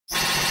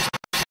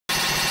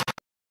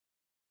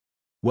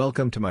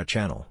Welcome to my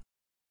channel.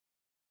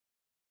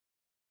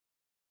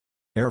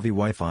 Aervy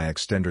WiFi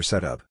Extender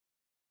Setup.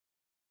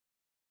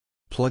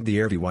 Plug the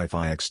Aervy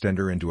Wi-Fi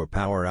extender into a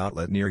power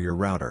outlet near your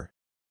router.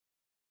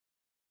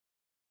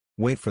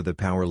 Wait for the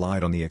power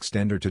light on the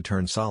extender to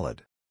turn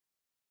solid.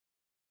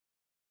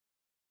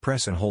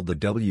 Press and hold the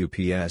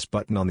WPS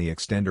button on the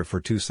extender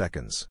for 2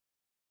 seconds.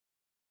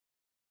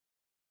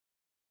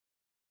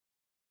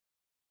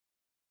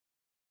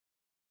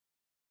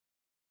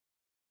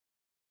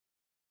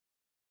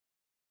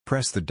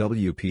 Press the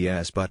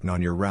WPS button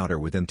on your router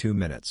within 2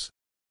 minutes.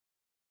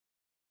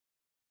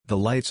 The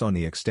lights on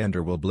the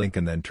extender will blink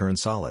and then turn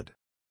solid.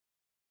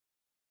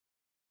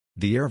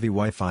 The Aervy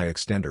Wi-Fi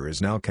extender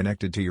is now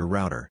connected to your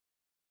router.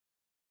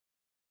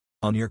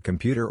 On your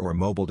computer or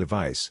mobile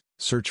device,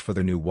 search for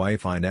the new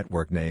Wi-Fi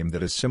network name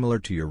that is similar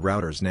to your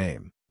router's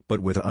name, but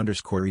with a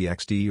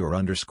 _EXD or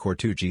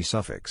 _2G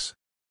suffix.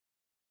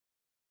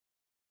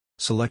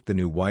 Select the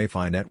new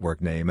Wi-Fi network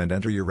name and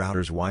enter your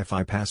router's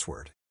Wi-Fi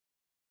password.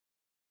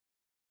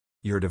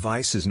 Your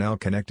device is now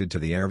connected to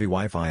the Aervy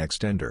Wi-Fi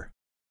extender.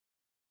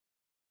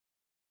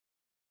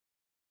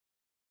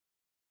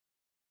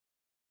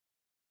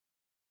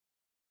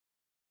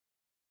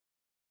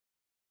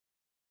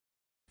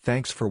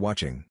 Thanks for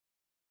watching.